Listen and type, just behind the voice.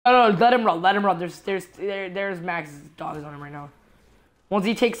No, no, let him run. Let him run. There's Max's dogs on him right now. Once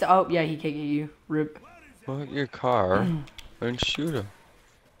he takes out, yeah, he can't get you. Rip. Put your car and shoot him.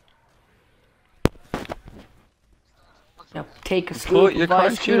 Yeah, take a scoop. Put your car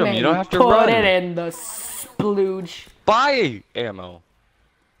and shoot him. You don't have to put run. Put it in the splooge. Buy ammo.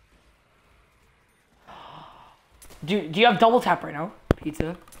 Do you have double tap right now,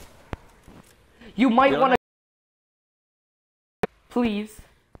 Pizza? You might want to. Please.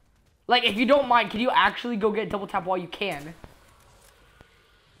 Like, if you don't mind, can you actually go get double tap while you can?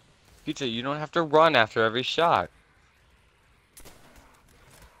 Pizza, you don't have to run after every shot.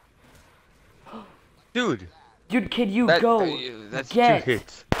 Dude. Dude, can you go that's get 2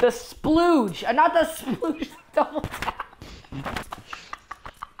 hits. the splooge? Not the splooge, double tap.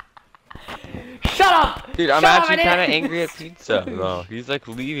 Shut up! Dude, I'm Shut actually up, kind of angry at Pizza, though. He's like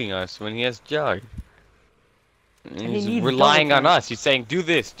leaving us when he has Jug. And he's relying on us. He's saying, do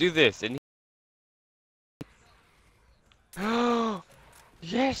this, and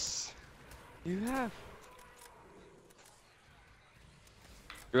yes! You have.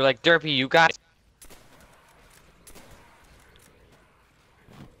 You're like, Derpy, you got it.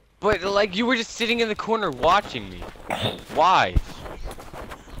 But, like, you were just sitting in the corner watching me. Why?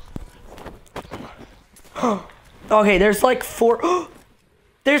 Okay, there's like 4.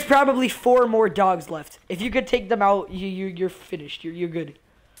 There's probably 4 more dogs left. If you could take them out, you're finished. You're good.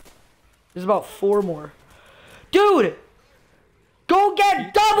 There's about 4 more. Dude, go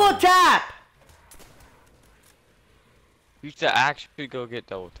get double tap. You should actually go get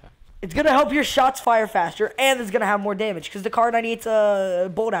double tap. It's gonna help your shots fire faster, and it's gonna have more damage because the Kar 98's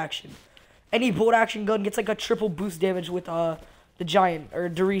a bolt action. Any bolt action gun gets like a triple boost damage with the giant or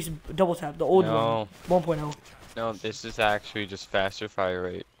Darius double tap, the old one, 1.0. No, this is actually just faster fire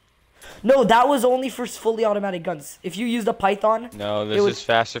rate. No, that was only for fully automatic guns. If you used a Python, no, this is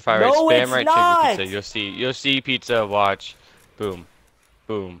faster fire rate. No, Spam it's right not. trigger Pizza. You'll see Pizza. Watch, boom,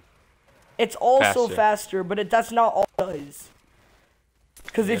 boom. It's also faster, but that's not all it does.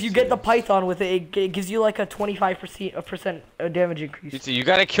 Because if you get the Python with it, it gives you like a 25% damage increase. Pizza, you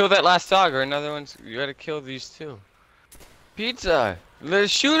gotta kill that last dog, or another one's. You gotta kill these 2. Pizza,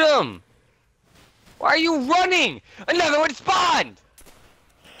 let's shoot him. Why are you running? Another one spawned.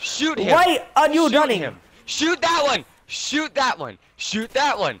 Shoot him. Why are you running? Him. Shoot that one. Shoot that one. Shoot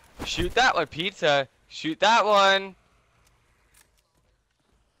that one. Shoot that one. Pizza. Shoot that one.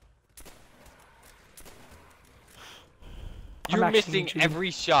 You're missing every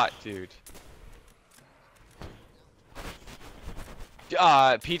shot, dude.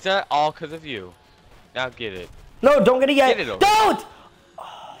 Pizza, all because of you. Now get it. No, don't get it yet. Get it over. Don't!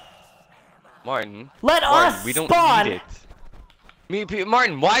 Martin. Let us we don't spawn. need it.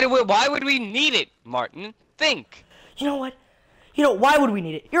 Martin, why would we need it? Martin, think. You know what? Why would we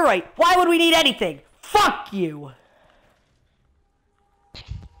need it? You're right. Why would we need anything? Fuck you. I'm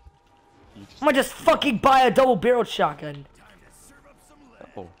gonna just fucking buy a double-barreled shotgun.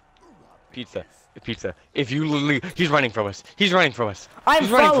 Oh. Pizza. If you literally, he's running from us. I'm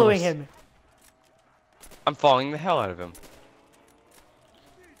following him. I'm following the hell out of him.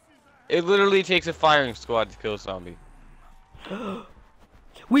 It literally takes a firing squad to kill a zombie.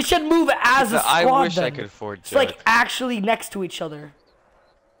 We should move as a squad. I wish then. I could afford It's like actually next to each other.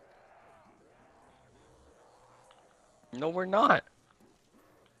 No, we're not.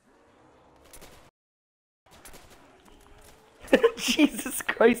 Jesus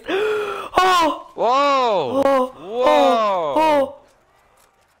Christ. Oh! Whoa! Oh! Whoa! Oh!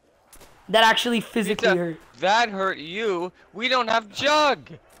 That actually physically hurt. That hurt you. We don't have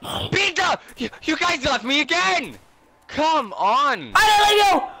Jug. Pizza! You guys left me again! Come on! I didn't leave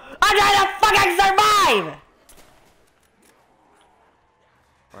you! I'm trying to fucking survive!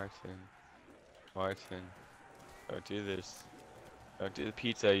 Martin. Don't do this. Don't do the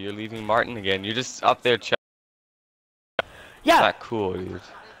pizza. You're leaving Martin again. You're just up there Yeah. Not cool, dude.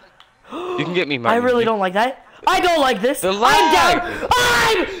 You can get me, Martin. I really don't like that. I don't like this. The I'm lag! down!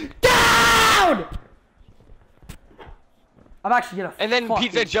 I'm down! I'm actually gonna. And then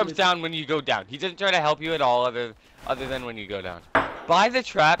Pizza jumps down when you go down. He doesn't try to help you at all, other than when you go down. Buy the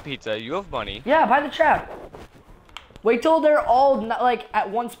trap, Pizza. You have money. Yeah, buy the trap. Wait till they're all like at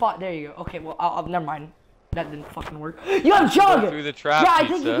one spot. There you go. Okay, well, I'll never mind. That didn't fucking work. You have Jug. Go through the trap, yeah, I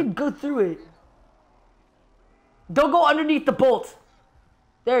Pizza. think you can go through it. Don't go underneath the bolt.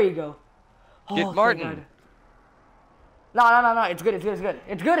 There you go. Get Martin. No. It's good. It's good.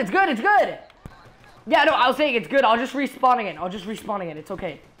 Yeah, no, I was saying it's good. I'll just respawn again. It's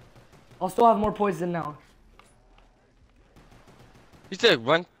okay. I'll still have more poison now. He said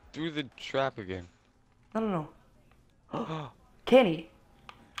run through the trap again. No. Can he?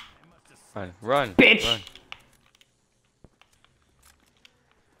 Run, run, Bitch! run.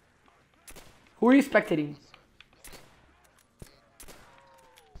 Who are you spectating?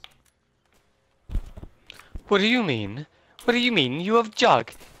 What do you mean? What do you mean? You have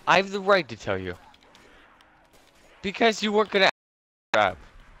jug. I have the right to tell you. Because you weren't gonna crap.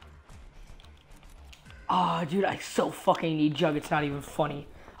 Oh, dude, I so fucking need Jug. It's not even funny.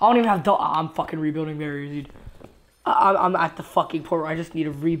 I don't even have I'm fucking rebuilding barriers, dude. I'm at the fucking point where I just need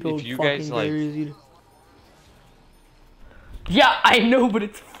to rebuild If you fucking guys, like- barriers, dude. Yeah, I know, but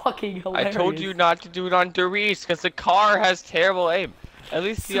it's fucking I hilarious. told you not to do it on Reise because the car has terrible aim. At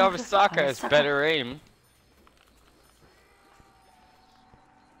least the Arasaka has better aim.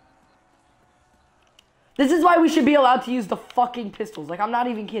 This is why we should be allowed to use the fucking pistols. Like, I'm not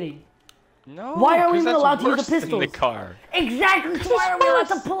even kidding. No. Why are we 'cause even that's allowed to use worse the than pistols? the car. Exactly. So why are we allowed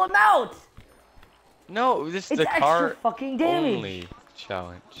to pull them out? No, this is It's the extra car fucking damage. only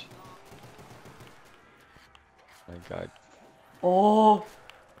challenge. My God. Oh.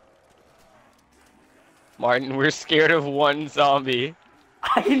 Martin, we're scared of one zombie.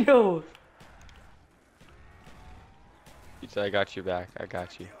 I know. I got you back. I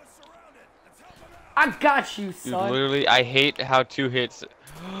got you. I got you, Dude, son. literally, I hate how 2 hits.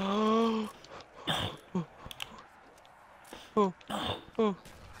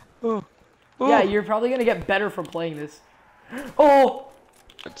 Yeah, you're probably gonna get better from playing this. Oh!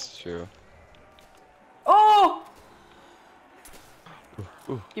 That's true. Oh!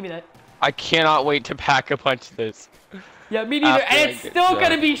 Give me that. I cannot wait to pack a punch this. Yeah, me neither. After And I it's get still done.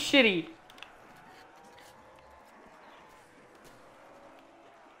 gonna be shitty.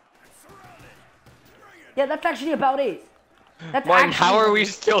 Yeah, that's actually about it. That's Martin, actually how are about we it.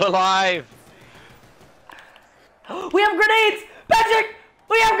 still alive? We have grenades! Patrick!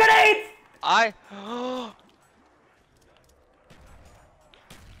 We have grenades! I'm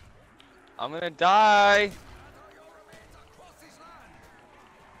gonna die.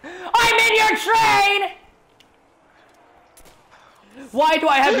 I'm in your train! Why do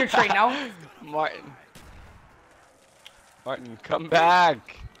I have your train now? Martin. Martin, come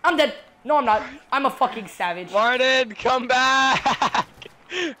back. I'm dead. No, I'm not. I'm a fucking savage. Martin, come back.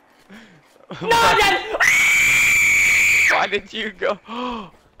 No, I'm dead! Why did you go?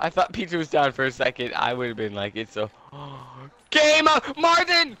 I thought Pizza was down for a second. I would have been like, it's a game of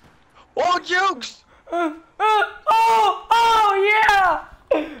Martin. Oh, jukes. Oh,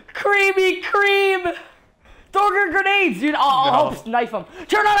 yeah! Creamy cream! Throw grenades, dude. I'll help knife him.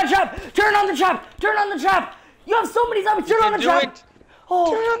 Turn on the trap! Turn on the trap! Turn on the trap! You have so many zombies. Turn on the Do trap! it.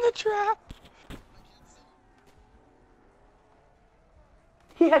 Oh. Turn on the trap.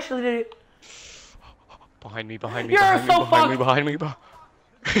 He actually did it. Behind me, behind me, You're behind so me, behind me, fucked.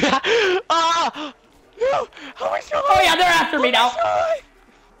 behind me, Ah! No! How am I still alive? Oh yeah, they're after me now.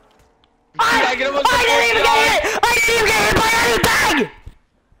 I didn't even get hit! I didn't even get hit by anything!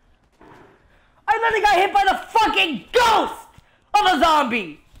 I literally got hit by the fucking ghost of a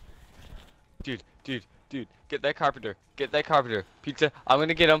zombie! Dude, get that carpenter. Get that carpenter. Pizza, I'm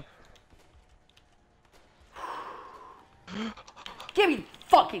gonna get him. Give me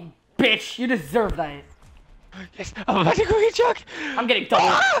fucking bitch, you deserve that. Yes, I'm about to go get Chuck. I'm getting double.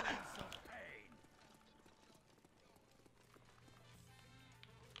 Ah!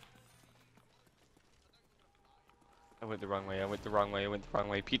 I went the wrong way. I went the wrong way. I went the wrong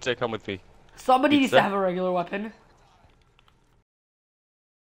way. Pizza, come with me. Somebody needs to Pizza? have a regular weapon.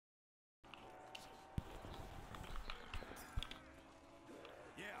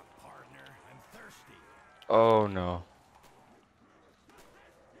 Yeah, partner, I'm thirsty. Oh no.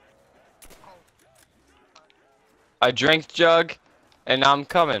 I drank jug, and now I'm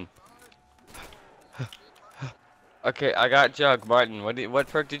coming. Okay, I got jug. Martin, what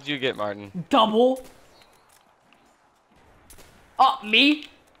perk did you get, Martin? Double. Oh, me?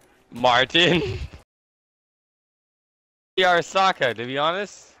 Martin. Arasaka, to be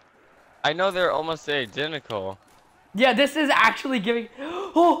honest. I know they're almost identical. Yeah, this is actually giving.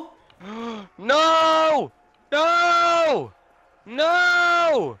 Oh! No! No!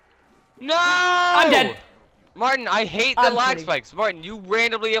 No! No! I'm dead. Martin, I hate the I'm lag kidding. spikes. Martin, you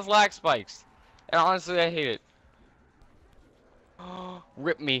randomly have lag spikes. And honestly, I hate it.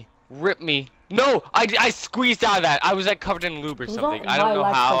 Rip me. Rip me. No! I squeezed out of that. I was like covered in lube or Those something. aren't I don't my know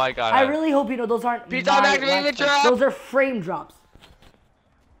lag how spikes. I got I out. really hope you know those aren't Pizza, I'm my activating lag the spikes. trap. Those are frame drops.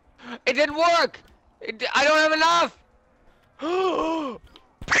 It didn't work! I don't have enough!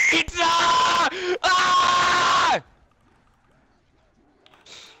 Pizza! Ah!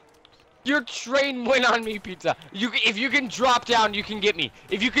 Your train went on me, Pizza. If you can drop down, you can get me.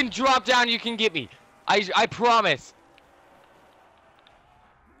 If you can drop down, you can get me. I promise.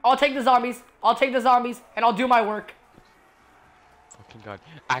 I'll take the zombies. I'll take the zombies, and I'll do my work. Fucking God.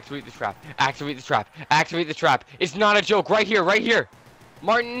 Activate the trap. Activate the trap. Activate the trap. It's not a joke. Right here. Right here.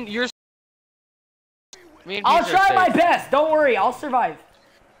 Martin, you're... Me and I'll Pizza try are my safe. best. Don't worry. I'll survive.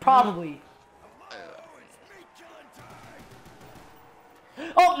 Probably.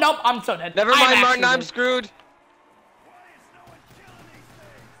 Oh, nope. I'm so dead. Never I'm mind, actually Martin. I'm dead. screwed.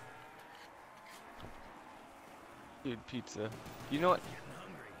 Dude, Pizza. You know what?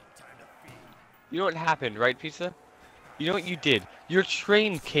 You know what happened, right, Pizza? You know what you did? Your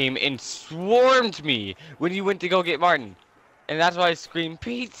train came and swarmed me when you went to go get Martin. And that's why I screamed,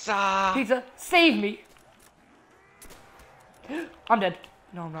 Pizza! Pizza, save me. I'm dead.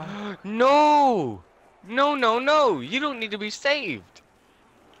 No, I'm not. No! No, no, no! You don't need to be saved!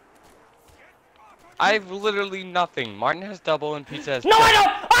 I've literally nothing. Martin has double and Pizza has No, I triple.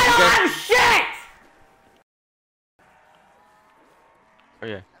 don't! I don't have shit!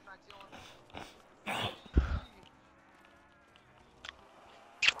 Okay.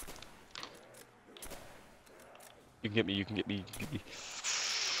 You can get me, you can get me, you can get me.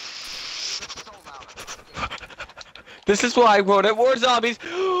 This is why I wrote it. More zombies!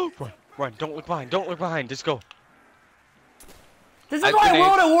 Run, run, don't look behind, don't look behind, just go. This is why grenades.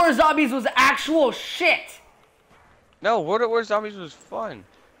 World at War Zombies was actual shit. No, World at War Zombies was fun.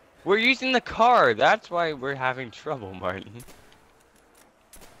 We're using the car, that's why we're having trouble, Martin.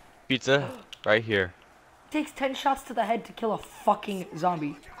 Pizza, right here. It takes 10 shots to the head to kill a fucking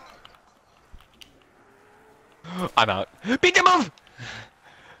zombie. I'm out. Pizza, move!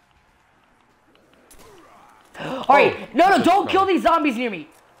 Alright, no, don't kill these zombies near me.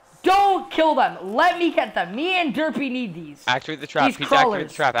 Don't kill them. Let me get them. Me and Derpy need these. Activate the trap, These Pizza, activate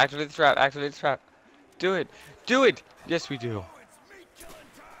crawlers. the trap, activate the trap, activate the trap. Do it, do it! Yes, we do.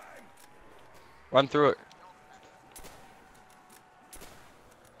 Run through it.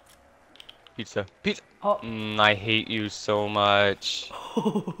 Pizza, pizza! Oh. I hate you so much.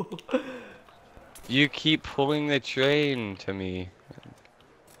 You keep pulling the train to me.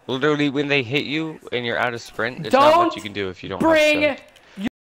 Literally, when they hit you and you're out of sprint, there's not much you can do if you don't bring have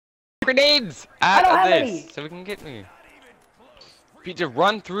grenades I don't at have this, any. so we can get me. Pizza,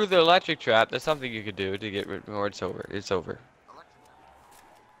 run through the electric trap. That's something you could do to get rid. Or it's over. It's over.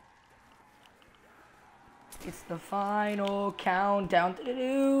 It's the final countdown.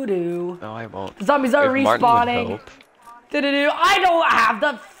 Do-do-do-do. No, I won't. The zombies are If Martin would respawning. help. Do-do-do. I don't have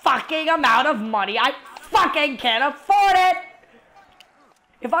the fucking amount of money. I fucking can't afford it.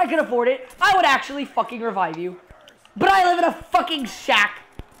 If I could afford it, I would actually fucking revive you. But I live in a fucking shack.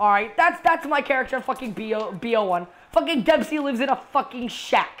 Alright, that's my character, fucking BO1. Fucking Dempsey lives in a fucking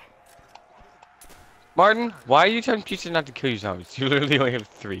shack. Martin, why are you telling Pizza not to kill you zombies? You literally only have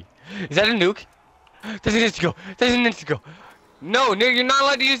 3. Is that a nuke? There's an insta-go. There's an insta-go. No, you're not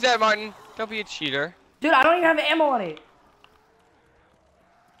allowed to use that, Martin. Don't be a cheater. Dude, I don't even have ammo on it.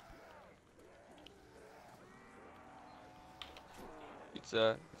 It's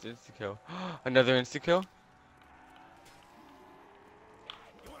insta-kill. Another insta-kill?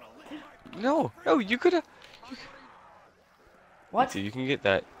 No, you could've. What? So you can get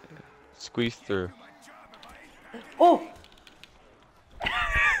that. Squeeze through. Oh!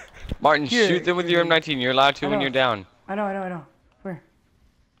 Martin, Here, shoot them with your M19. You're allowed to I when know. you're down. I know. Where?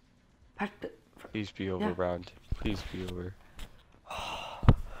 Back to... Please be over, round. Please be over.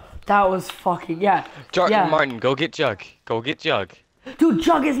 That was fucking... Yeah. Yeah. Martin, go get Jug. Go get Jug. Dude,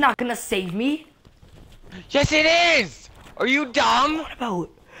 Jug is not gonna save me. Yes, it is! Are you dumb? What about?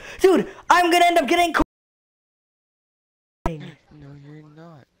 Dude, I'm gonna end up getting... No, you're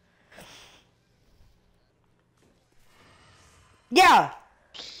not. Yeah!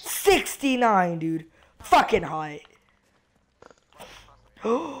 69, dude. Fucking hot.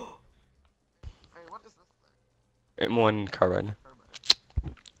 M1 car run.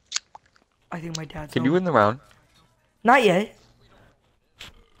 I think my dad's Can home. you win the round? Not yet.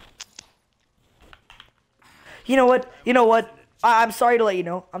 You know what? I'm sorry to let you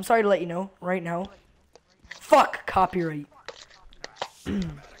know. I'm sorry to let you know right now. Fuck copyright.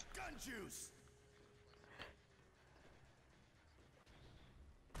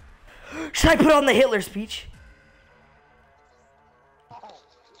 Should I put on the Hitler speech?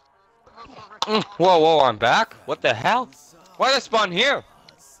 Whoa, I'm back? What the hell? Why did I spawn here?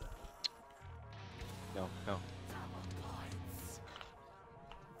 No.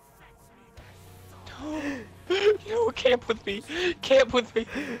 No, camp with me. Camp with me.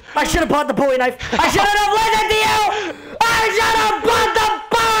 I should have bought the Bowie knife. I should have listened to you. I should have bought the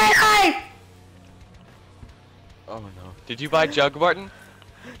Bowie knife. Oh no. Did you buy Jug, Martin?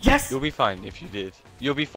 Yes. You'll be fine if you did. You'll be